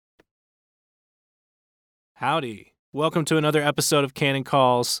Howdy. Welcome to another episode of Canon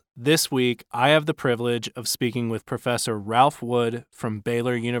Calls. This week, I have the privilege of speaking with Professor Ralph Wood from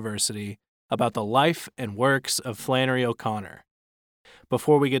Baylor University about the life and works of Flannery O'Connor.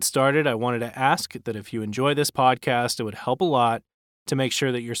 Before we get started, I wanted to ask that if you enjoy this podcast, it would help a lot to make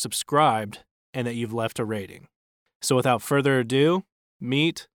sure that you're subscribed and that you've left a rating. So without further ado,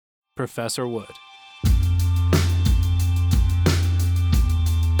 meet Professor Wood.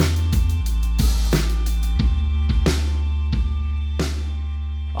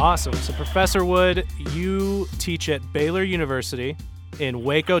 Awesome. So, Professor Wood, you teach at Baylor University in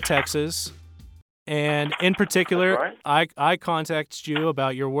Waco, Texas. And in particular, right. I contacted you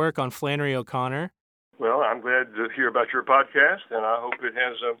about your work on Flannery O'Connor. Well, I'm glad to hear about your podcast, and I hope it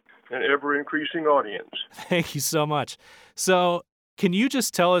has an ever-increasing audience. Thank you so much. So, can you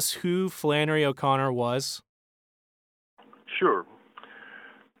just tell us who Flannery O'Connor was? Sure.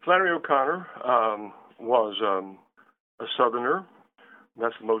 Flannery O'Connor was a Southerner.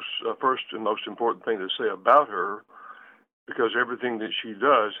 That's the first and most important thing to say about her, because everything that she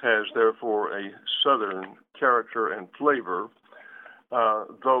does has, therefore, a Southern character and flavor,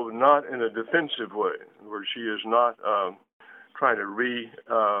 though not in a defensive way, where she is not trying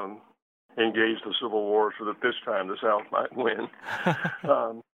to engage the Civil War so that this time the South might win.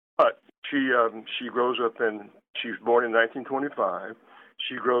 But she grows up she was born in 1925.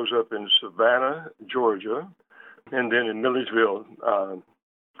 She grows up in Savannah, Georgia, and then in Milledgeville,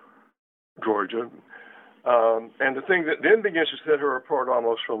 Georgia. And the thing that then begins to set her apart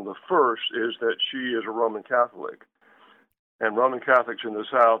almost from the first is that she is a Roman Catholic. And Roman Catholics in the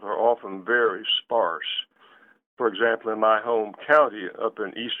South are often very sparse. For example, in my home county up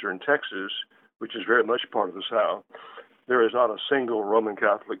in eastern Texas, which is very much part of the South, there is not a single Roman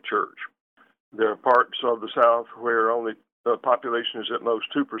Catholic church. There are parts of the South where only the population is at most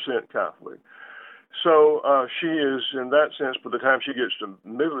 2% Catholic. So she is, in that sense, by the time she gets to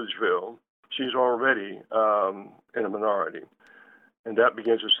Milledgeville, she's already in a minority. And that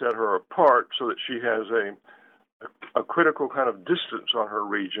begins to set her apart so that she has a critical kind of distance on her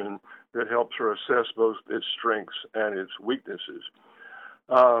region that helps her assess both its strengths and its weaknesses.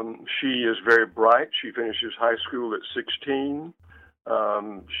 She is very bright. She finishes high school at 16.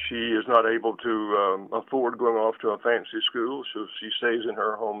 She is not able to afford going off to a fancy school, so she stays in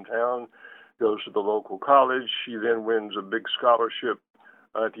her hometown, goes to the local college. She then wins a big scholarship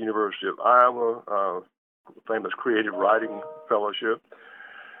at the University of Iowa, famous creative writing fellowship.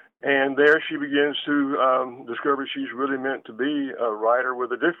 And there she begins to discover she's really meant to be a writer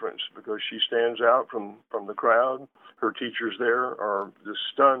with a difference, because she stands out from the crowd. Her teachers there are just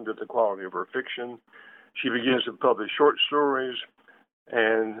stunned at the quality of her fiction. She begins to publish short stories,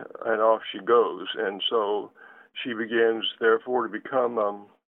 and off she goes. And so she begins, therefore, to become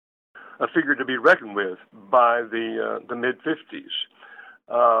a figure to be reckoned with by the mid-50s,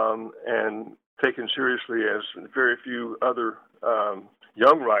 and taken seriously as very few other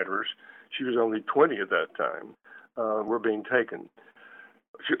young writers. She was only 20 at that time, were being taken.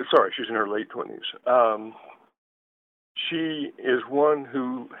 She's in her late 20s. She is one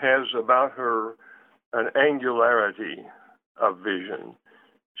who has about her an angularity of vision.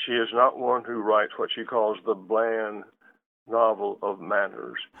 She is not one who writes what she calls the bland novel of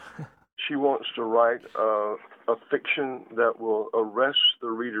manners. She wants to write a fiction that will arrest the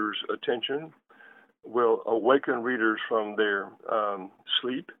reader's attention, will awaken readers from their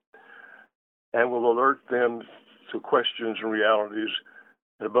sleep, and will alert them to questions and realities,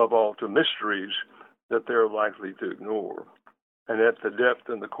 and above all to mysteries that they're likely to ignore. And at the depth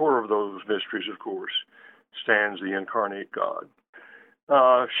and the core of those mysteries, of course, stands the incarnate God.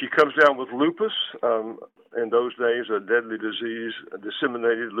 She comes down with lupus, in those days a deadly disease, a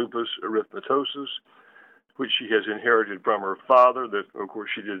disseminated lupus erythematosus, which she has inherited from her father, that, of course,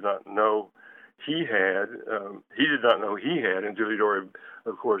 she did not know he had. He did not know he had until he'd already,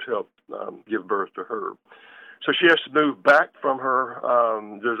 of course, helped give birth to her. So she has to move back from her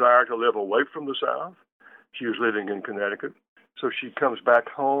desire to live away from the South. She was living in Connecticut. So she comes back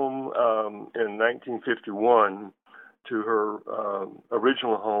home in 1951 to her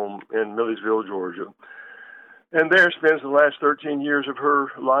original home in Milledgeville, Georgia. And there spends the last 13 years of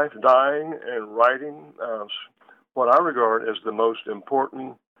her life dying and writing what I regard as the most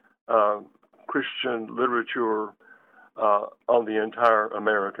important Christian literature on the entire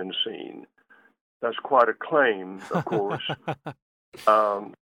American scene. That's quite a claim, of course.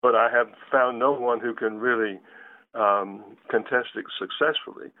 But I have found no one who can really contest it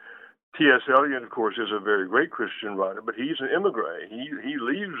successfully. T.S. Eliot, of course, is a very great Christian writer, but he's an immigrant. He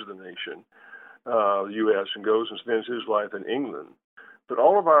leaves the nation, the U.S., and goes and spends his life in England. But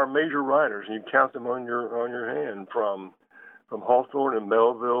all of our major writers, and you count them on your hand, from Hawthorne and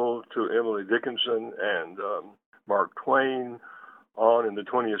Melville to Emily Dickinson and Mark Twain, on in the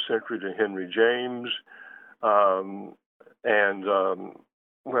 20th century to Henry James,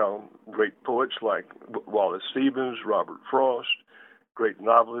 great poets like Wallace Stevens, Robert Frost, great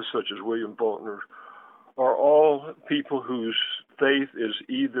novelists such as William Faulkner, are all people whose faith is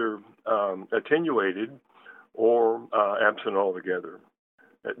either attenuated or absent altogether.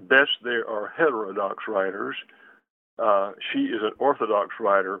 At best, they are heterodox writers. She is an orthodox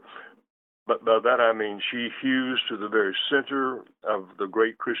writer, but by that I mean she hews to the very center of the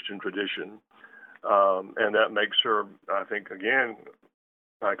great Christian tradition, and that makes her, I think, again,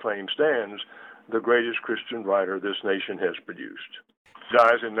 my claim stands, the greatest Christian writer this nation has produced.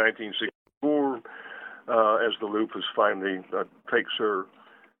 Dies in 1964 as the lupus finally takes her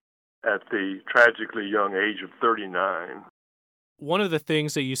at the tragically young age of 39. One of the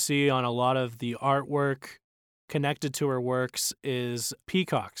things that you see on a lot of the artwork connected to her works is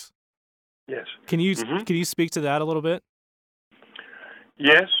peacocks. Yes. Can you speak to that a little bit?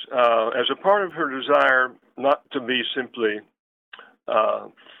 Yes, as a part of her desire not to be simply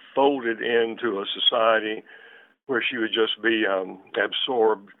folded into a society where she would just be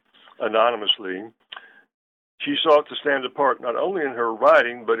absorbed anonymously, she sought to stand apart not only in her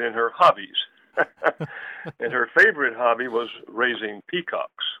writing, but in her hobbies. And her favorite hobby was raising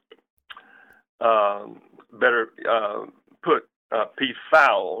peacocks. Better put,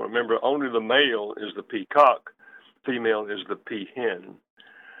 peafowl. Remember, only the male is the peacock, female is the peahen.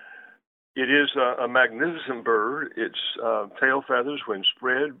 It is a magnificent bird. Its tail feathers, when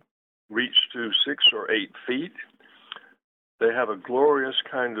spread, reach to 6 or 8 feet. They have a glorious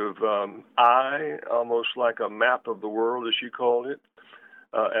kind of eye, almost like a map of the world, as she called it,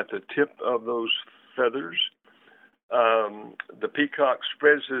 at the tip of those feathers. The peacock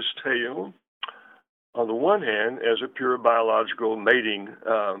spreads his tail, on the one hand, as a pure biological mating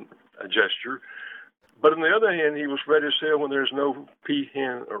gesture, but on the other hand, he will spread his tail when there's no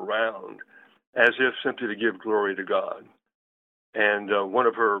peahen around, as if simply to give glory to God. And one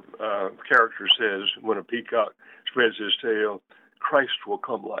of her characters says, when a peacock spreads his tail, Christ will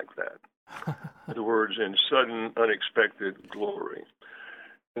come like that. In other words, in sudden, unexpected glory.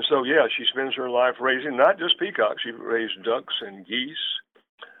 And so, yeah, she spends her life raising not just peacocks. She raised ducks and geese.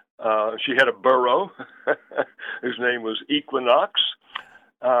 She had a burro whose name was Equinox.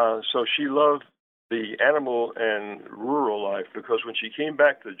 So she loved the animal and rural life, because when she came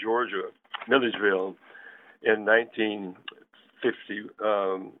back to Georgia, Milledgeville, in 1950,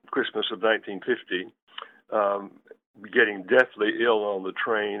 Christmas of 1950, getting deathly ill on the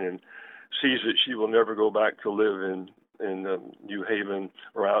train, and sees that she will never go back to live in New Haven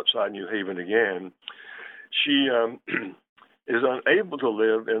or outside New Haven again, she is unable to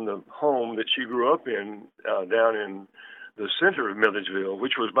live in the home that she grew up in down in the center of Milledgeville,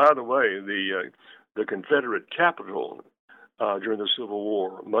 which was, by the way, the Confederate capital during the Civil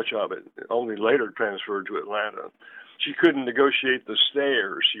War, much of it, only later transferred to Atlanta. She couldn't negotiate the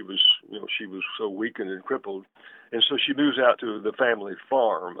stairs. She was so weakened and crippled. And so she moves out to the family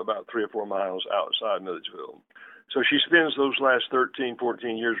farm about 3 or 4 miles outside Milledgeville. So she spends those last 13,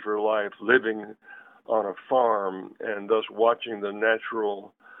 14 years of her life living on a farm and thus watching the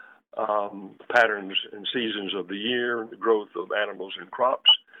natural patterns and seasons of the year, the growth of animals and crops.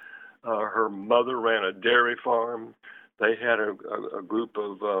 Her mother ran a dairy farm. They had a group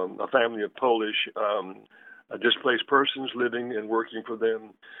of, a family of Polish displaced persons living and working for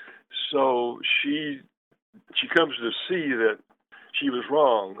them. So she comes to see that she was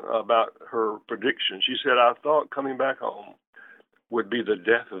wrong about her prediction. She said, I thought coming back home would be the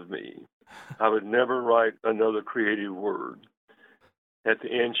death of me. I would never write another creative word. At the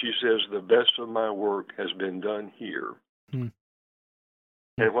end, she says, the best of my work has been done here. And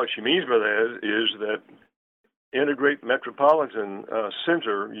what she means by that is that in a great metropolitan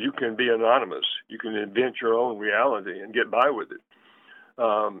center, you can be anonymous. You can invent your own reality and get by with it.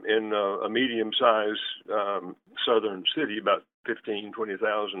 In a medium-sized southern city, about 15,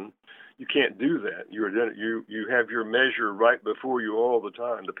 20,000, you can't do that. You have your measure right before you all the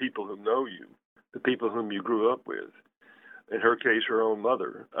time, the people who know you, the people whom you grew up with, in her case, her own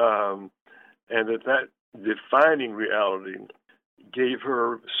mother. And that defining reality gave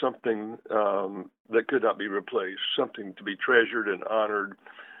her something that could not be replaced, something to be treasured and honored,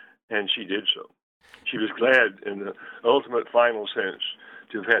 and she did so. She was glad, in the ultimate final sense,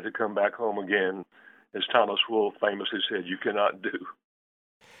 to have had to come back home again, as Thomas Wolfe famously said, you cannot do.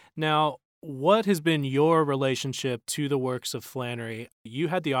 Now, what has been your relationship to the works of Flannery? You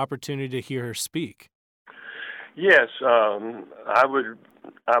had the opportunity to hear her speak. Yes, I would.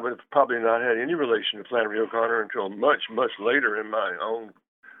 I would have probably not had any relation to Flannery O'Connor until much, much later in my own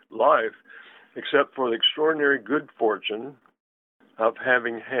life, except for the extraordinary good fortune of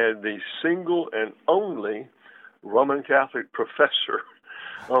having had the single and only Roman Catholic professor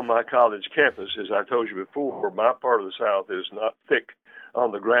on my college campus. As I told you before, my part of the South is not thick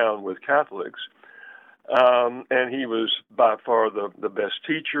on the ground with Catholics. And he was by far the best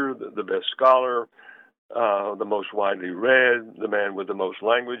teacher, the best scholar, the most widely read, the man with the most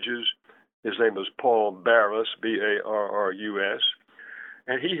languages. His name was Paul Barrus, Barrus.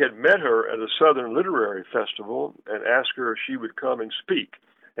 And he had met her at a Southern Literary Festival and asked her if she would come and speak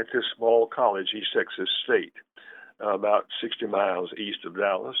at this small college, East Texas State, about 60 miles east of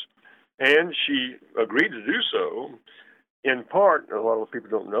Dallas. And she agreed to do so, in part. A lot of people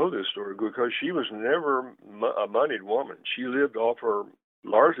don't know this story, because she was never a moneyed woman. She lived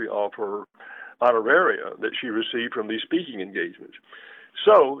largely off her honoraria that she received from these speaking engagements.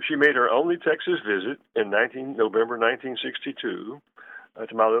 So she made her only Texas visit in November 1962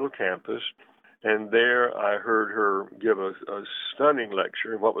 to my little campus, and there I heard her give a stunning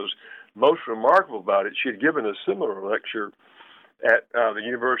lecture. And what was most remarkable about it, she had given a similar lecture at the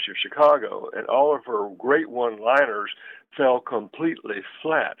University of Chicago, and all of her great one-liners fell completely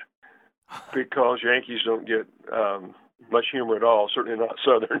flat, because Yankees don't get much humor at all, certainly not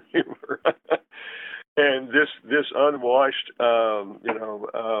Southern humor. And this unwashed,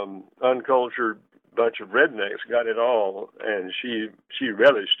 uncultured bunch of rednecks got it all, and she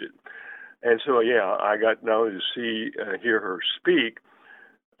relished it. And so, yeah, I got not only to hear her speak,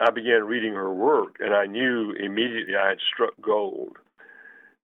 I began reading her work, and I knew immediately I had struck gold,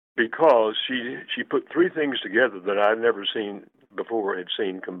 because she put three things together that I'd never seen before, had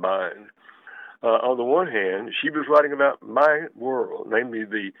seen combined. On the one hand, she was writing about my world, namely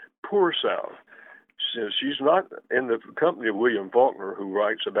the poor South. She's not in the company of William Faulkner, who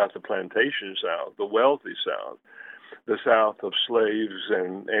writes about the plantation South, the wealthy South, the South of slaves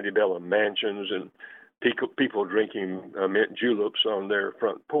and antebellum mansions and people drinking mint juleps on their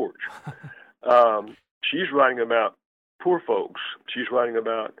front porch. She's writing about poor folks. She's writing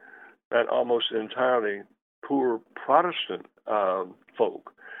about an almost entirely poor Protestant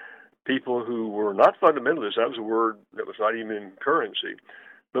folk, people who were not fundamentalists. That was a word that was not even in currency,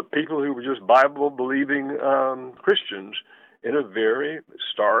 but people who were just Bible-believing Christians in a very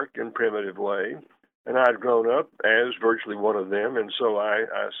stark and primitive way. And I'd grown up as virtually one of them, and so I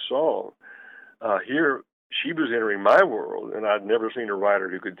saw here she was entering my world, and I'd never seen a writer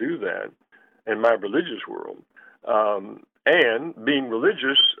who could do that, and my religious world. And being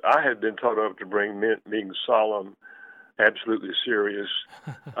religious, I had been taught up to being solemn, absolutely serious,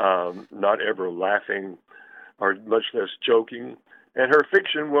 not ever laughing, or much less joking. And her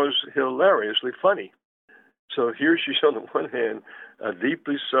fiction was hilariously funny. So here she's, on the one hand, a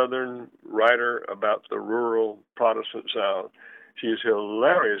deeply Southern writer about the rural Protestant South. She is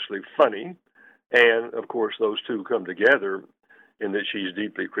hilariously funny. And, of course, those two come together in that she's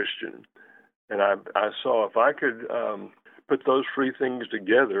deeply Christian. And I saw if I could put those three things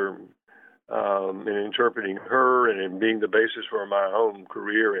together in interpreting her and in being the basis for my own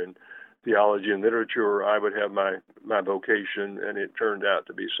career in theology and literature, I would have my vocation, and it turned out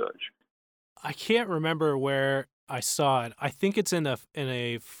to be such. I can't remember where I saw it. I think it's in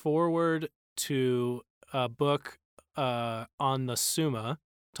a foreword to a book on the Summa,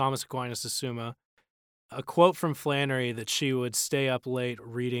 Thomas Aquinas' Summa, a quote from Flannery that she would stay up late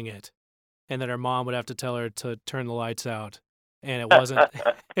reading it, and that her mom would have to tell her to turn the lights out. And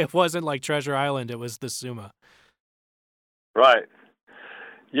it wasn't like Treasure Island, it was the Summa. Right.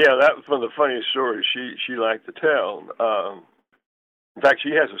 Yeah, that was one of the funniest stories she liked to tell. In fact, she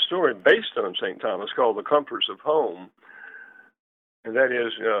has a story based on St. Thomas called The Comforts of Home. And that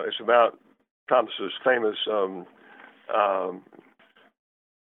is, it's about Thomas's famous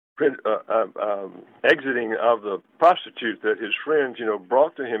exiting of the prostitute that his friends,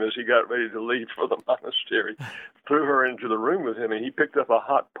 brought to him as he got ready to leave for the monastery, threw her into the room with him, and he picked up a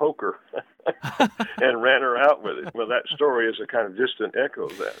hot poker and ran her out with it. Well, that story is a kind of distant echo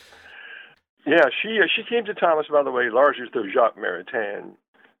of that. Yeah, she came to Thomas, by the way, largely through Jacques Maritain.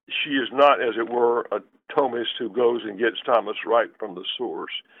 She is not, as it were, a Thomist who goes and gets Thomas right from the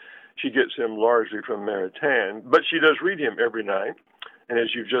source. She gets him largely from Maritain, but she does read him every night. And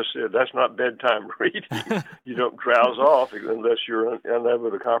as you just said, that's not bedtime reading. You don't drowse off unless you're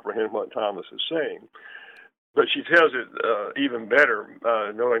unable to comprehend what Thomas is saying. But she tells it even better,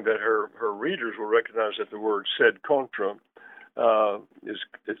 knowing that her readers will recognize that the word sed contra it's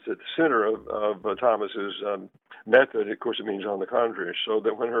at the center of Thomas's method. Of course, it means on the contrary. So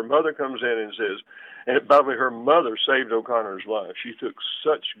that when her mother comes in and says, and by the way, her mother saved O'Connor's life. She took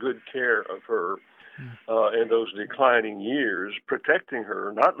such good care of her in those declining years, protecting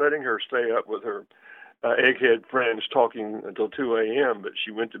her, not letting her stay up with her egghead friends talking until 2 a.m., but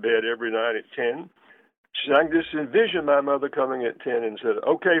she went to bed every night at 10. She said, I can just envision my mother coming at 10 and said,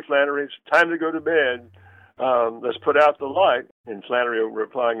 okay, Flannery, it's time to go to bed. Let's put out the light. And Flannery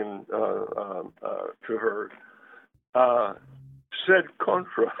replying to her, said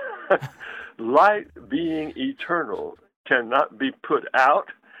contra, light being eternal cannot be put out.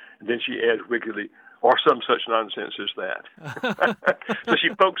 And then she adds wickedly, or some such nonsense as that. So she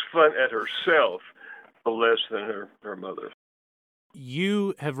pokes fun at herself less than her mother.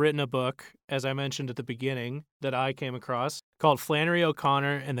 You have written a book, as I mentioned at the beginning, that I came across called Flannery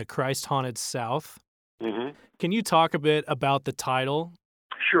O'Connor and the Christ-Haunted South. Mm-hmm. Can you talk a bit about the title?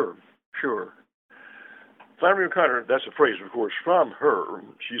 Sure. Flannery O'Connor, that's a phrase, of course, from her.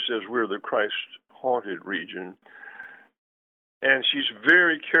 She says we're the Christ-haunted region. And she's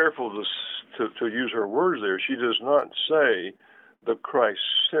very careful to use her words there. She does not say the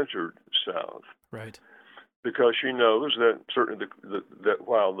Christ-centered South. Right. Because she knows that certainly that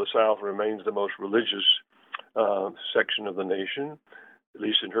while the South remains the most religious section of the nation, at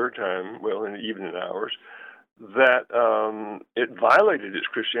least in her time, well, and even in ours, that it violated its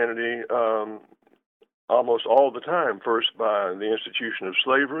Christianity almost all the time, first by the institution of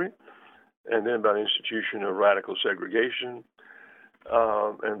slavery, and then by the institution of radical segregation,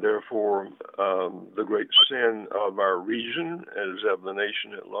 and therefore the great sin of our region, as of the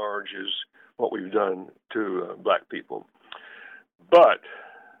nation at large, is what we've done to black people. But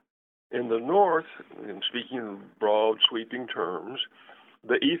in the North, and speaking in broad, sweeping terms,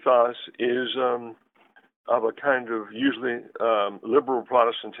 the ethos is of a kind of usually liberal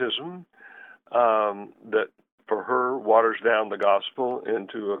Protestantism that, for her, waters down the gospel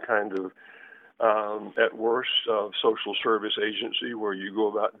into a kind of, at worst, social service agency where you go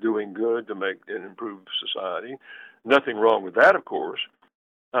about doing good to make and improve society. Nothing wrong with that, of course.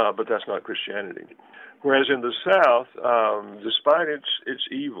 But that's not Christianity. Whereas in the South, despite its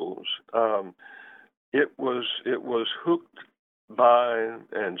evils, it was hooked by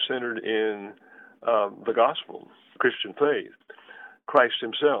and centered in the gospel, Christian faith, Christ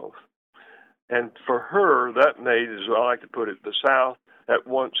himself. And for her, that made, as I like to put it, the South at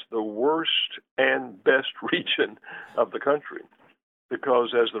once the worst and best region of the country.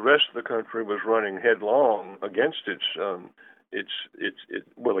 Because as the rest of the country was running headlong against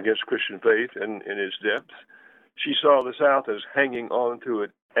against Christian faith and in its depth, she saw the South as hanging on to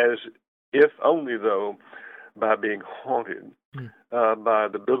it, as if only, though, by being haunted by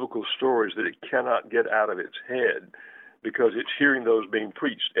the biblical stories that it cannot get out of its head, because it's hearing those being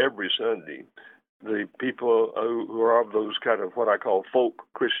preached every Sunday. The people who are of those kind of what I call folk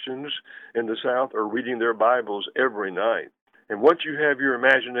Christians in the South are reading their Bibles every night. And once you have your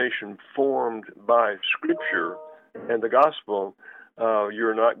imagination formed by Scripture and the gospel,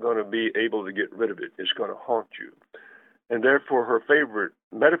 you're not going to be able to get rid of it. It's going to haunt you. And therefore, her favorite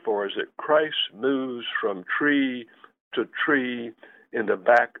metaphor is that Christ moves from tree to tree in the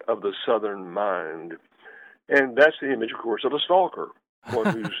back of the southern mind. And that's the image, of course, of a stalker, one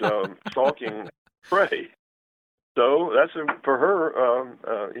who's stalking prey. So that's for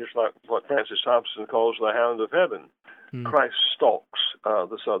her, it's like what Francis Thompson calls the hound of heaven. Christ stalks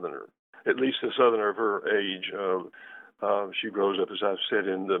the southerner, at least the southerner of her age. She grows up, as I've said,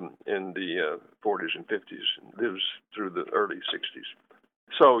 in the 40s and 50s, and lives through the early 60s.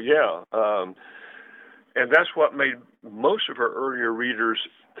 So, yeah, and that's what made most of her earlier readers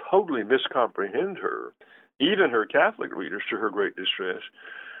totally miscomprehend her, even her Catholic readers, to her great distress.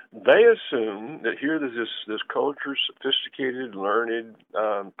 They assumed that here this cultured, sophisticated, learned,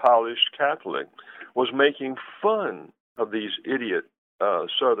 polished Catholic was making fun of these idiot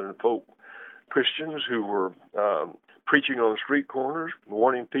Southern folk Christians who were preaching on street corners,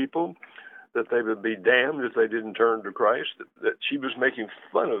 warning people that they would be damned if they didn't turn to Christ, that she was making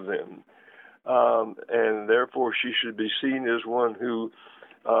fun of them. And therefore she should be seen as one who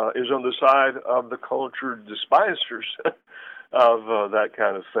is on the side of the cultured despisers of that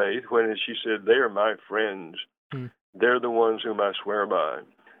kind of faith, when she said, they are my friends. They're the ones whom I swear by.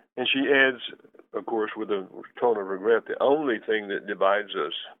 And she adds, of course, with a tone of regret, the only thing that divides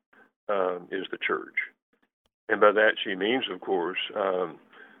us is the church. And by that she means, of course,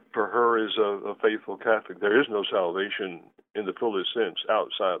 for her as a faithful Catholic, there is no salvation in the fullest sense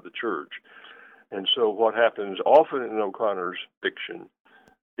outside the church. And so what happens often in O'Connor's fiction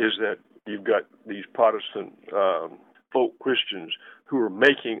is that you've got these Protestant folk Christians who are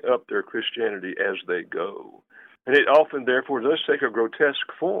making up their Christianity as they go. And it often, therefore, does take a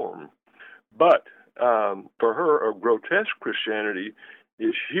grotesque form. But for her, a grotesque Christianity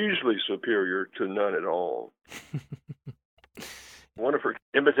is hugely superior to none at all. One of her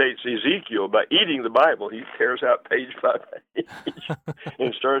imitates Ezekiel by eating the Bible. He tears out page by page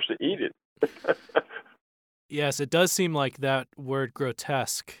and starts to eat it. Yes, it does seem like that word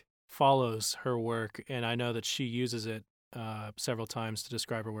grotesque follows her work, and I know that she uses it several times to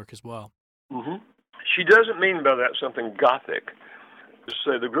describe her work as well. Mm-hmm. She doesn't mean by that something Gothic. To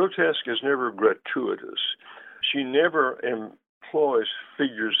say the grotesque is never gratuitous. She never employs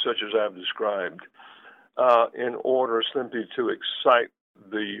figures such as I've described in order simply to excite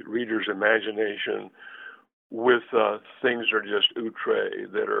the reader's imagination with things that are just outre,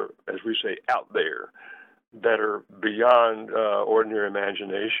 that are, as we say, out there, that are beyond ordinary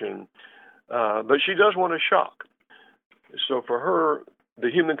imagination. But she does want to shock. So for her, the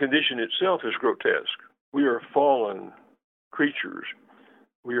human condition itself is grotesque. We are fallen creatures.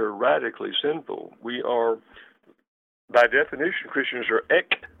 We are radically sinful. We are, by definition, Christians are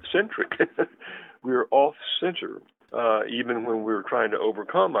eccentric. We are off-center, even when we're trying to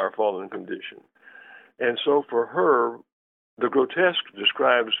overcome our fallen condition. And so for her, the grotesque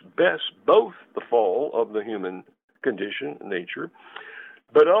describes best both the fall of the human condition, nature,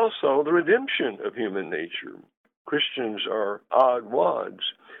 but also the redemption of human nature. Christians are odd wads.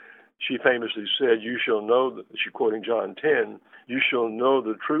 She famously said, you shall know, she's quoting John 10, you shall know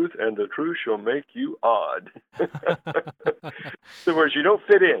the truth, and the truth shall make you odd. In other words, you don't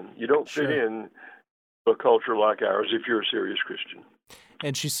fit in. You don't fit in a culture like ours if you're a serious Christian.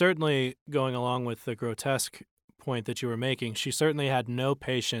 And she certainly, going along with the grotesque point that you were making, she certainly had no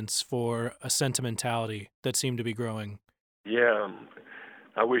patience for a sentimentality that seemed to be growing. Yeah.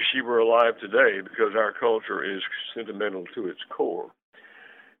 I wish she were alive today because our culture is sentimental to its core.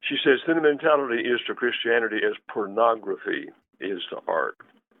 She says sentimentality is to Christianity as pornography is to art.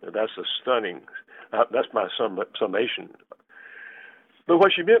 Now, that's a stunning, that's my summation. But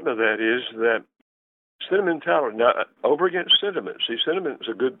what she meant by that is that sentimentality, now over against sentiment. See, sentiment is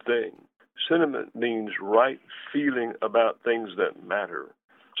a good thing. Sentiment means right feeling about things that matter,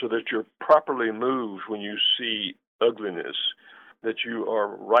 so that you're properly moved when you see ugliness, that you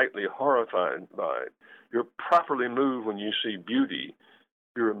are rightly horrified by it. You're properly moved when you see beauty.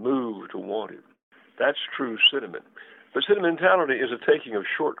 You're moved to want it. That's true sentiment. But sentimentality is a taking of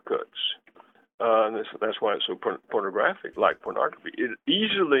shortcuts. And that's why it's so pornographic, like pornography. It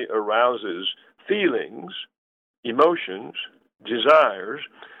easily arouses feelings, emotions, desires,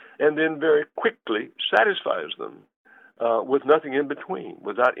 and then very quickly satisfies them with nothing in between,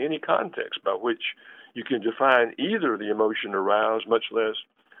 without any context by which you can define either the emotion aroused, much less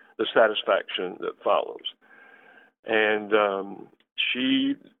the satisfaction that follows. And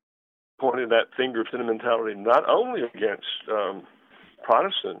she pointed that finger of sentimentality not only against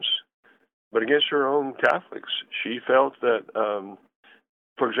Protestants, but against her own Catholics. She felt that,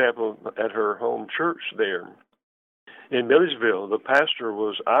 for example, at her home church there in Milledgeville, the pastor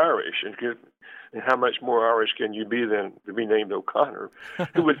was Irish, and how much more Irish can you be than to be named O'Connor,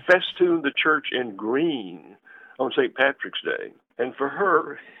 who would festoon the church in green on St. Patrick's Day. And for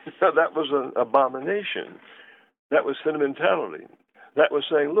her, that was an abomination. That was sentimentality. That was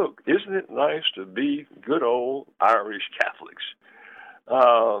saying, look, isn't it nice to be good old Irish Catholics?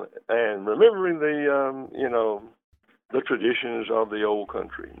 And remembering the traditions of the old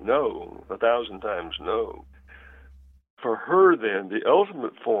country. No, 1,000 times no. For her, then, the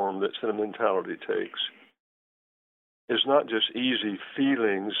ultimate form that sentimentality takes is not just easy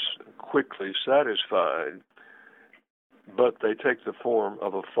feelings quickly satisfied, but they take the form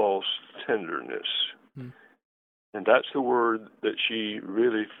of a false tenderness. And that's the word that she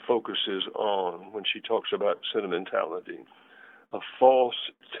really focuses on when she talks about sentimentality. A false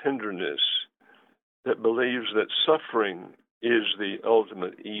tenderness that believes that suffering is the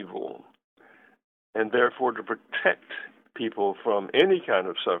ultimate evil. And therefore, to protect people from any kind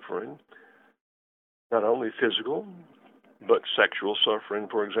of suffering, not only physical, but sexual suffering,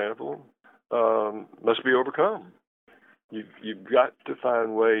 for example, must be overcome. You've got to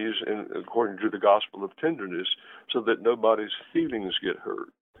find ways, according to the gospel of tenderness, so that nobody's feelings get hurt,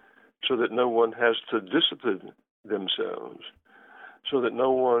 so that no one has to discipline themselves, so that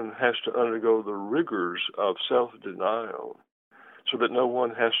no one has to undergo the rigors of self-denial, so that no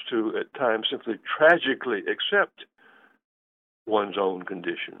one has to, at times, simply tragically accept one's own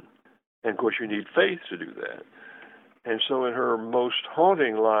condition. And, of course, you need faith to do that. And so in her most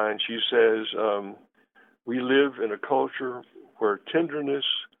haunting line, she says, we live in a culture where tenderness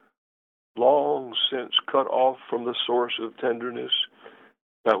long since cut off from the source of tenderness,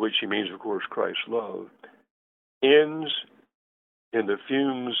 by which he means, of course, Christ's love, ends in the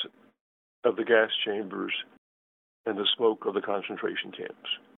fumes of the gas chambers and the smoke of the concentration camps.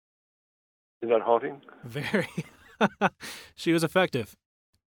 Isn't that haunting? Very. She was effective.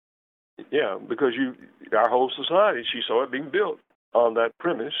 Yeah, because our whole society, she saw it being built on that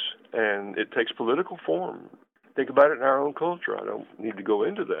premise, and it takes political form. Think about it in our own culture. I don't need to go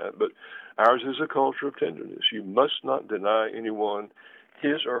into that, but ours is a culture of tenderness. You must not deny anyone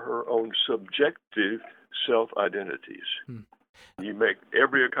his or her own subjective self-identities. You make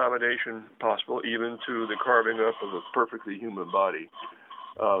every accommodation possible, even to the carving up of a perfectly human body,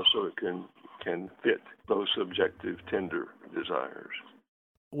 so it can fit those subjective, tender desires.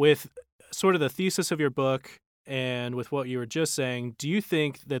 With sort of the thesis of your book and with what you were just saying, do you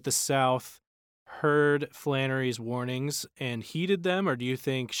think that the South heard Flannery's warnings and heeded them, or do you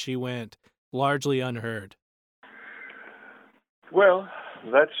think she went largely unheard? Well,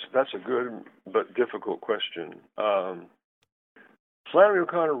 that's a good but difficult question. Flannery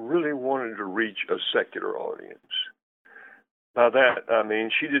O'Connor really wanted to reach a secular audience. By that, I mean,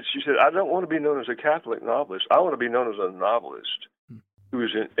 she said, I don't want to be known as a Catholic novelist. I want to be known as a novelist who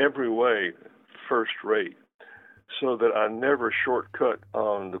is in every way first rate, so that I never shortcut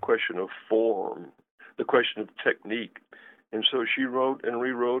on the question of form, the question of technique. And so she wrote and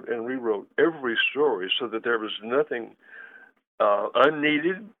rewrote and rewrote every story so that there was nothing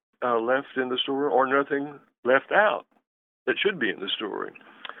unneeded left in the story or nothing left out that should be in the story.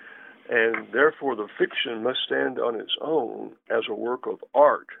 And therefore, the fiction must stand on its own as a work of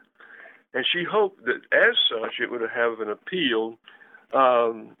art. And she hoped that as such, it would have an appeal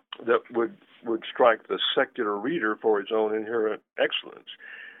that would strike the secular reader for its own inherent excellence.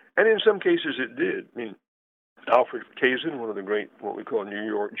 And in some cases it did. I mean, Alfred Kazin, one of the great, what we call New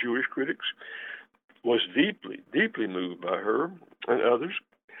York Jewish critics, was deeply, deeply moved by her and others.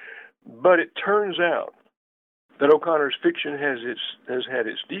 But it turns out that O'Connor's fiction has had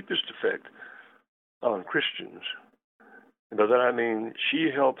its deepest effect on Christians. And by that I mean she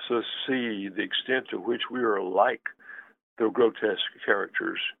helps us see the extent to which we are like the grotesque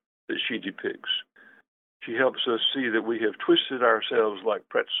characters that she depicts. She helps us see that we have twisted ourselves like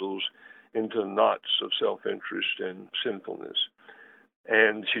pretzels into knots of self-interest and sinfulness.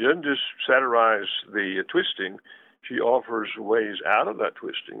 And she doesn't just satirize the twisting, she offers ways out of that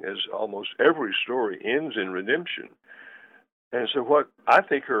twisting, as almost every story ends in redemption. And so what I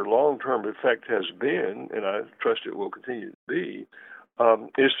think her long-term effect has been, and I trust it will continue to be,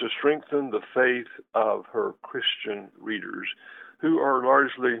 is to strengthen the faith of her Christian readers, who are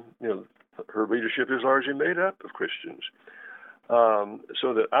largely, her readership is largely made up of Christians,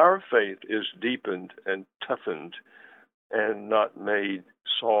 so that our faith is deepened and toughened and not made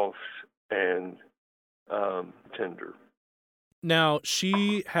soft and tender. Now,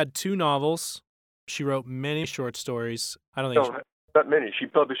 she had 2 novels. She wrote many short stories. I don't think not many. She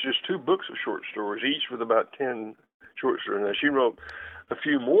published just 2 books of short stories, each with about 10 short stories. Now, she wrote a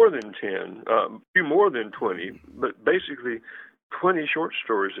few more than 10, a few more than 20, but basically 20 short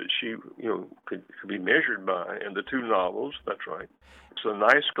stories that she, could be measured by, and the 2 novels. That's right. It's a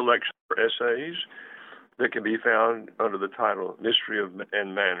nice collection of essays that can be found under the title Mystery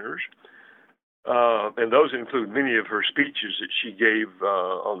and Manners. And those include many of her speeches that she gave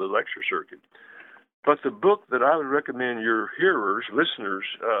on the lecture circuit. But the book that I would recommend your hearers, listeners,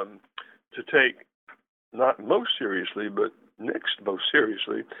 to take not most seriously, but next most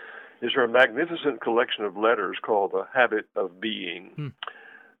seriously, is her magnificent collection of letters called The Habit of Being.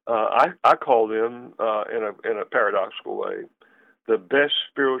 I call them, in a paradoxical way, the best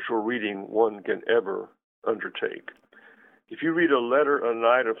spiritual reading one can ever undertake. If you read a letter a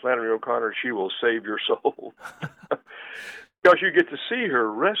night of Flannery O'Connor, she will save your soul. Because you get to see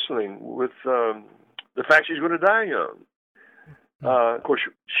her wrestling with the fact she's going to die young. Of course,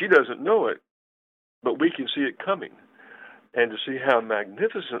 she doesn't know it, but we can see it coming. And to see how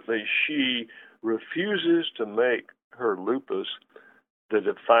magnificently she refuses to make her lupus the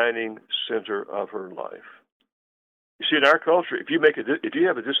defining center of her life. You see, in our culture, if you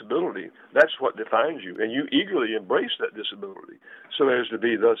have a disability, that's what defines you, and you eagerly embrace that disability so as to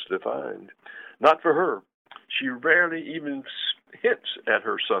be thus defined. Not for her. She rarely even hints at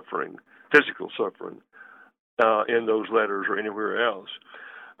her suffering, physical suffering, in those letters or anywhere else.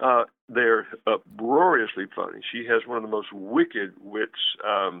 They're uproariously funny. She has one of the most wicked wits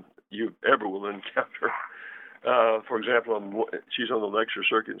you ever will encounter. For example, she's on the lecture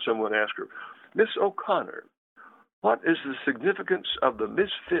circuit, and someone asked her, "Miss O'Connor, what is the significance of the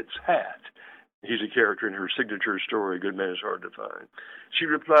misfit's hat?" He's a character in her signature story, Good Man is Hard to Find. She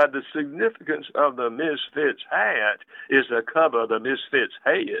replied, the significance of the misfit's hat is the cover of the misfit's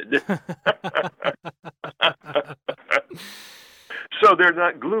head. So they're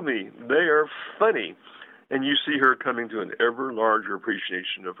not gloomy. They are funny. And you see her coming to an ever larger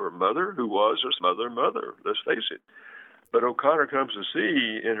appreciation of her mother, who was her mother, let's face it. But O'Connor comes to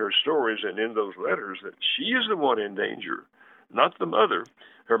see in her stories and in those letters that she is the one in danger, not the mother.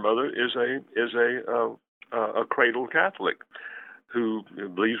 Her mother is a cradle Catholic who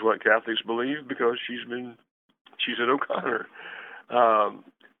believes what Catholics believe because she's at O'Connor.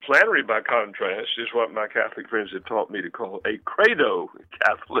 Flannery, by contrast, is what my Catholic friends have taught me to call a credo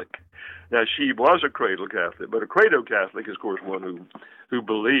Catholic. Now, she was a cradle Catholic, but a credo Catholic is, of course, one who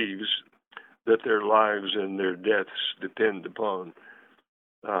believes that their lives and their deaths depend upon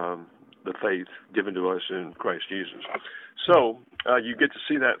the faith given to us in Christ Jesus. So you get to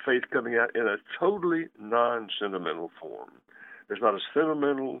see that faith coming out in a totally non-sentimental form. There's not a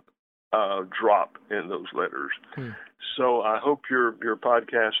sentimental drop in those letters. So I hope your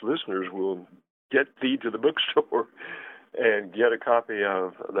podcast listeners will get thee to the bookstore and get a copy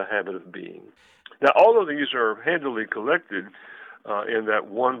of The Habit of Being. Now, all of these are handily collected in that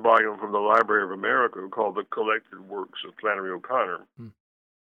one volume from the Library of America called The Collected Works of Flannery O'Connor.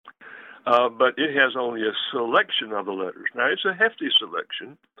 But it has only a selection of the letters. Now, it's a hefty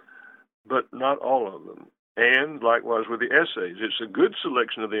selection, but not all of them. And likewise with the essays. It's a good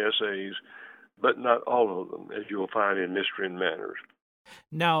selection of the essays, but not all of them, as you'll find in Mystery and Manners.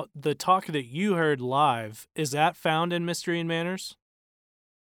 Now, the talk that you heard live, is that found in Mystery and Manners?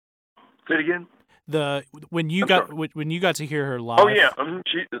 Say it again? When you got to hear her live. Oh yeah,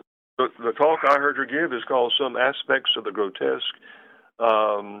 the talk I heard her give is called "Some Aspects of the Grotesque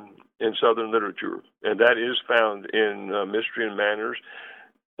in Southern Literature," and that is found in Mystery and Manners,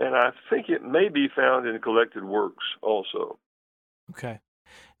 and I think it may be found in Collected Works also. Okay.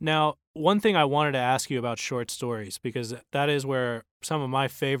 Now, one thing I wanted to ask you about short stories, because that is where some of my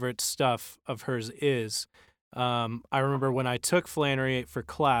favorite stuff of hers is. I remember when I took Flannery for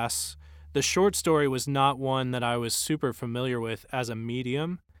class, the short story was not one that I was super familiar with as a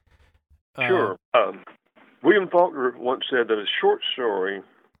medium. Sure. William Faulkner once said that a short story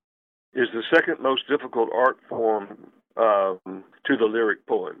is the second most difficult art form to the lyric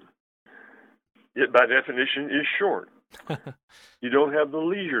poem. It, by definition, is short. You don't have the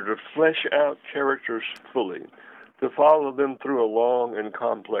leisure to flesh out characters fully, to follow them through a long and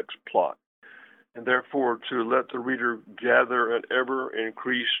complex plot, and therefore to let the reader gather an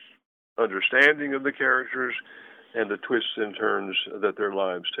ever-increased understanding of the characters and the twists and turns that their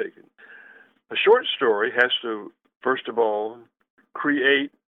lives take. A short story has to, first of all,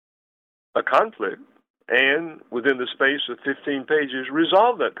 create a conflict and, within the space of 15 pages,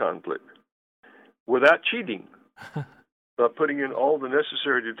 resolve that conflict without cheating, by putting in all the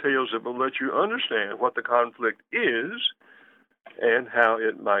necessary details that will let you understand what the conflict is and how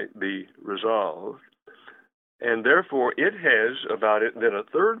it might be resolved. And therefore, it has about it then a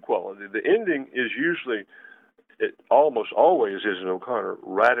third quality. The ending is usually, it almost always is in O'Connor,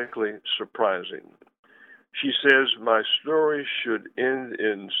 radically surprising. She says, my story should end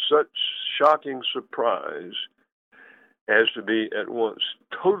in such shocking surprise as to be at once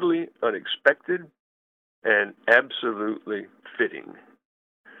totally unexpected and absolutely fitting.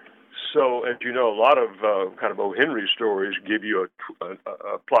 So, as you know, a lot of kind of O. Henry stories give you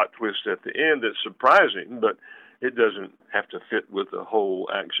a plot twist at the end that's surprising, but it doesn't have to fit with the whole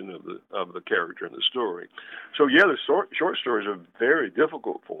action of the character in the story. So, yeah, the short stories are very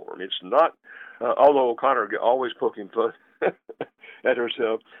difficult form. It's not, although O'Connor always poking fun at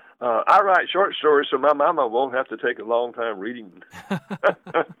herself, I write short stories so my mama won't have to take a long time reading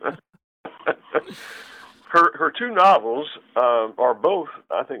them. Her two novels are both,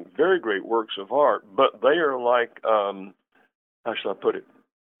 I think, very great works of art, but they are like, how shall I put it,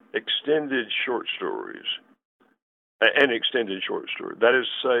 extended short stories. An extended short story. That is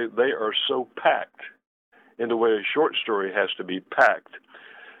to say, they are so packed in the way a short story has to be packed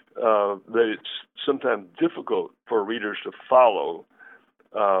that it's sometimes difficult for readers to follow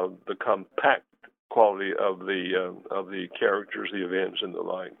the compact quality of the characters, the events, and the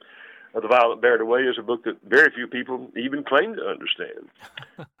like. The Violet Bear Away is a book that very few people even claim to understand.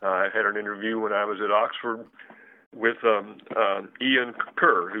 I had an interview when I was at Oxford with Ian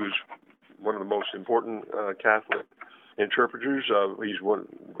Kerr, who's one of the most important Catholic interpreters. He's one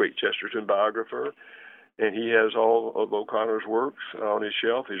great Chesterton biographer, and he has all of O'Connor's works on his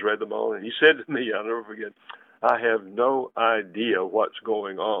shelf. He's read them all, and he said to me, I'll never forget, I have no idea what's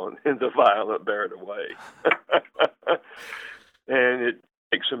going on in The Violet Bear Away. And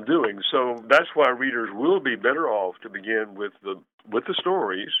take some doing. So that's why readers will be better off to begin with the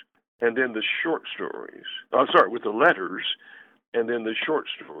stories, and then the short stories. With the letters, and then the short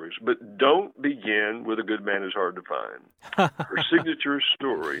stories. But don't begin with A Good Man Is Hard to Find. Her signature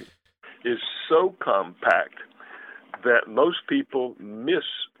story is so compact that most people miss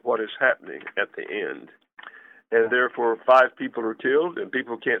what is happening at the end. And therefore, 5 people are killed, and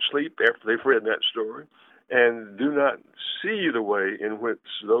people can't sleep after they've read that story, and do not see the way in which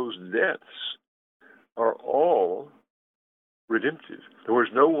those deaths are all redemptive. In other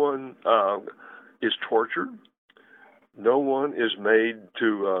words, no one is tortured. No one is made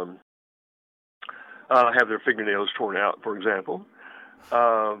to have their fingernails torn out, for example.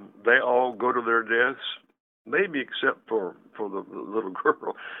 They all go to their deaths, maybe except for the little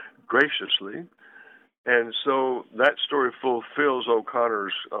girl, graciously. And so that story fulfills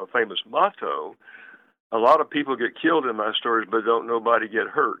O'Connor's famous motto: a lot of people get killed in my stories, but don't nobody get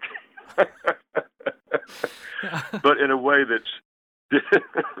hurt. But in a way that's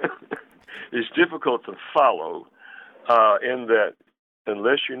is difficult to follow, in that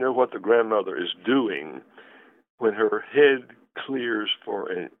unless you know what the grandmother is doing, when her head clears for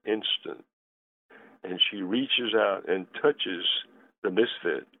an instant and she reaches out and touches the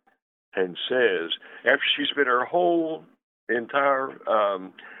misfit and says, after she spent her whole entire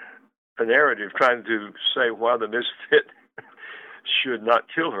narrative trying to say why the misfit should not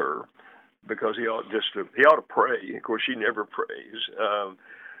kill her, because he ought to pray. Of course, she never prays.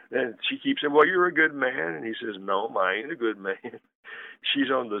 And she keeps saying, well, you're a good man. And he says, no, I ain't a good man.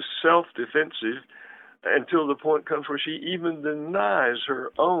 She's on the self-defensive until the point comes where she even denies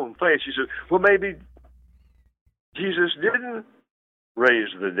her own faith. She says, well, maybe Jesus didn't raise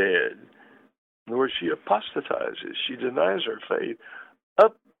the dead. In other words, she apostatizes. She denies her faith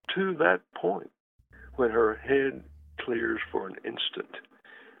up to that point when her head clears for an instant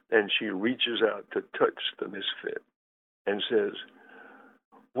and she reaches out to touch the misfit and says,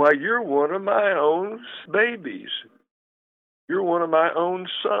 why, you're one of my own babies. You're one of my own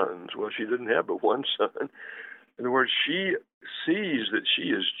sons. Well, she didn't have but one son. In other words, she sees that she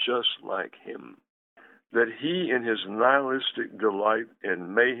is just like him, that he, in his nihilistic delight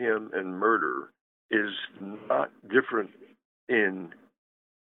in mayhem and murder, is not different in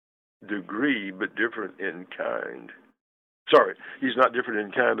degree, but different in kind. Sorry, he's not different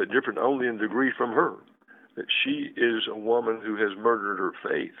in kind, but different only in degree from her. That she is a woman who has murdered her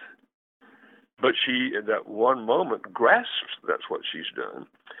faith. But she, in that one moment, grasps that's what she's done.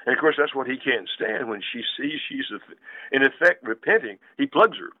 And, of course, that's what he can't stand. When she sees she's, in effect, repenting, he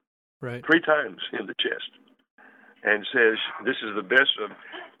plugs her 3 times in the chest and says, this is the best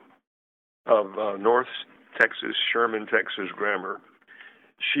of North Texas, Sherman, Texas grammar.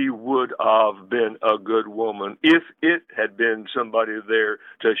 She would have been a good woman if it had been somebody there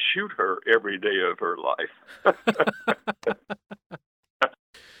to shoot her every day of her life.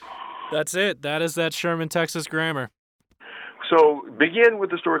 That's it. That is that Sherman, Texas grammar. So begin with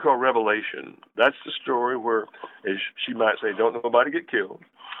the story called Revelation. That's the story where, as she might say, don't nobody get killed.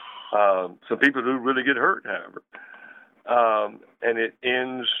 Some people do really get hurt, however. And it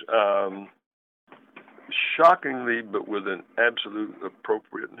ends shockingly, but with an absolute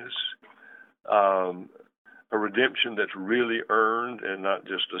appropriateness, a redemption that's really earned and not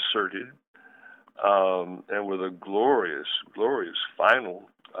just asserted, and with a glorious, glorious final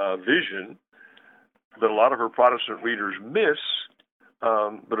vision that a lot of her Protestant readers miss,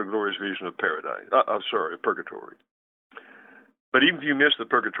 but a glorious vision of paradise. Purgatory. But even if you miss the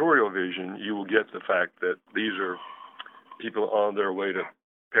purgatorial vision, you will get the fact that these are people on their way to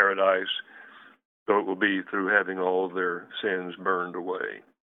paradise, so it will be through having all of their sins burned away.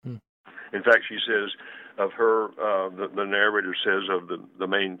 In fact, she says of her, the narrator says of the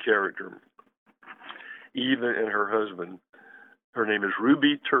main character, even in her husband, her name is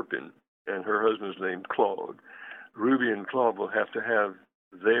Ruby Turpin, and her husband's name Claude. Ruby and Claude will have to have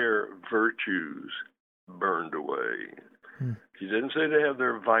their virtues burned away. She didn't say they have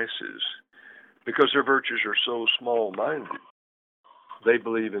their vices, because their virtues are so small-minded. They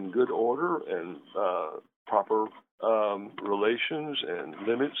believe in good order and proper relations and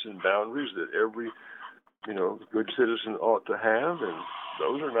limits and boundaries that every, good citizen ought to have. And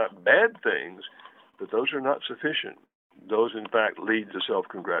those are not bad things, but those are not sufficient. Those, in fact, lead to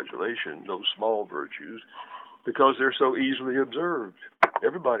self-congratulation, those small virtues, because they're so easily observed.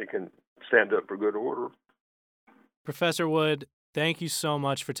 Everybody can stand up for good order. Professor Wood, thank you so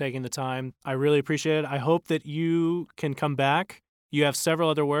much for taking the time. I really appreciate it. I hope that you can come back. You have several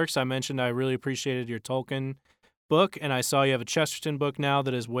other works. I mentioned I really appreciated your Tolkien book, and I saw you have a Chesterton book now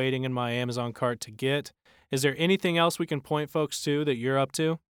that is waiting in my Amazon cart to get. Is there anything else we can point folks to that you're up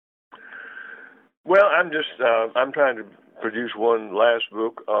to? Well, I'm trying to produce one last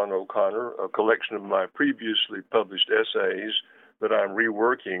book on O'Connor, a collection of my previously published essays that I'm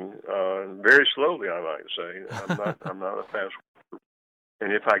reworking very slowly, I might say. I'm not a fast worker.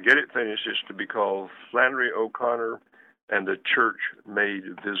 And if I get it finished, it's to be called Flannery O'Connor and the Church Made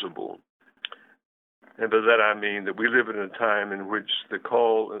Visible. And by that I mean that we live in a time in which the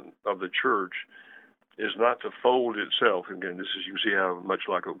call of the church is not to fold itself, again, this is, you see how much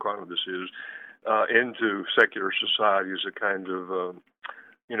like O'Connor this is, into secular society as a kind of,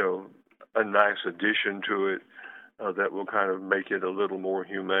 a nice addition to it that will kind of make it a little more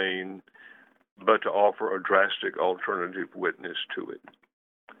humane, but to offer a drastic alternative witness to it.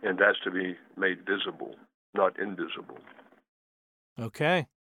 And that's to be made visible, not invisible. Okay.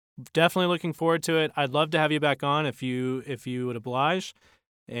 Definitely looking forward to it. I'd love to have you back on if you would oblige.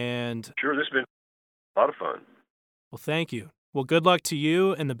 And sure, this has been a lot of fun. Well, thank you. Well, good luck to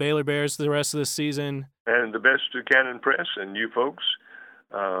you and the Baylor Bears the rest of this season. And the best to Cannon Press and you folks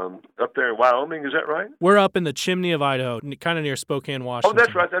up there in Wyoming, is that right? We're up in the chimney of Idaho, kind of near Spokane, Washington. Oh,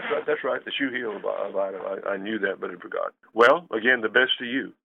 that's right. The Shoe Hill of Idaho. I knew that, but I forgot. Well, again, the best to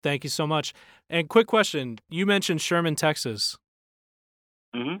you. Thank you so much. And quick question. You mentioned Sherman, Texas.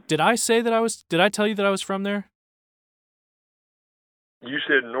 Mm-hmm. Did I tell you that I was from there? You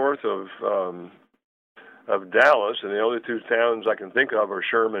said north of Dallas, and the only two towns I can think of are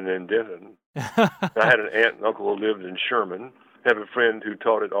Sherman and Denton. I had an aunt and uncle who lived in Sherman. I have a friend who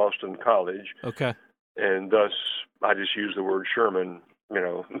taught at Austin College. Okay. And thus, I just use the word Sherman,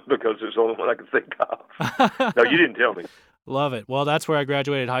 because it's the only one I can think of. No, you didn't tell me. Love it. Well, that's where I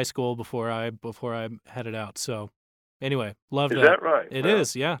graduated high school before I headed out. So, anyway, love that. Is that right? It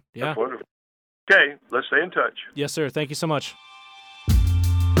is, yeah. That's wonderful. Okay, let's stay in touch. Yes, sir. Thank you so much.